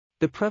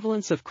The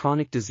prevalence of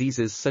chronic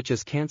diseases such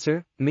as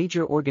cancer,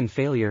 major organ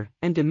failure,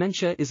 and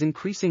dementia is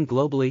increasing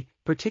globally,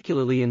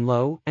 particularly in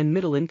low- and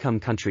middle-income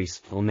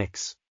countries.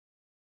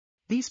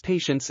 These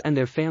patients and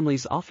their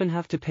families often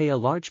have to pay a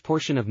large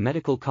portion of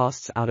medical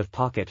costs out of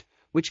pocket,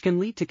 which can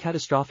lead to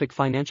catastrophic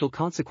financial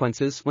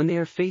consequences when they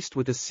are faced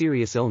with a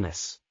serious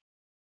illness.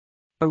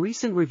 A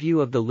recent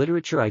review of the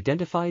literature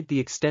identified the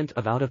extent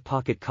of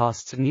out-of-pocket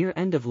costs near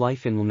end of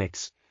life in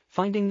LMICs,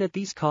 finding that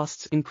these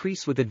costs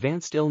increase with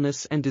advanced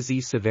illness and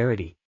disease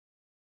severity.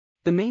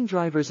 The main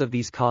drivers of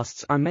these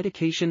costs are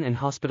medication and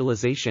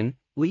hospitalization,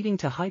 leading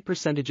to high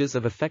percentages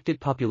of affected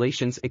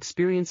populations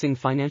experiencing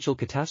financial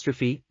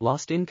catastrophe,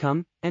 lost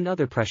income, and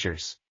other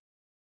pressures.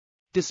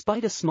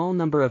 Despite a small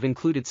number of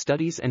included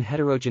studies and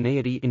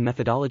heterogeneity in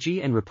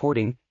methodology and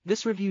reporting,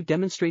 this review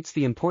demonstrates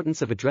the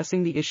importance of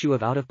addressing the issue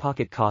of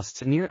out-of-pocket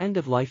costs near end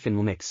of life in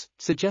LMICs,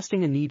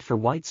 suggesting a need for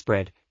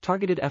widespread,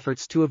 targeted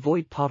efforts to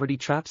avoid poverty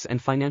traps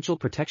and financial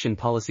protection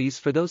policies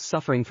for those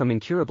suffering from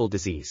incurable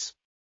disease.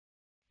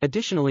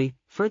 Additionally,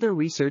 further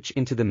research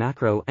into the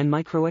macro and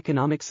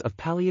microeconomics of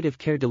palliative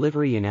care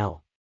delivery in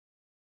L.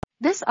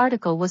 This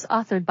article was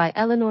authored by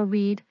Eleanor,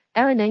 Reid,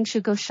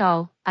 Arunangshu,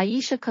 Ghoshal,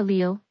 Aisha,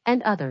 Khalil,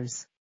 and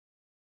others.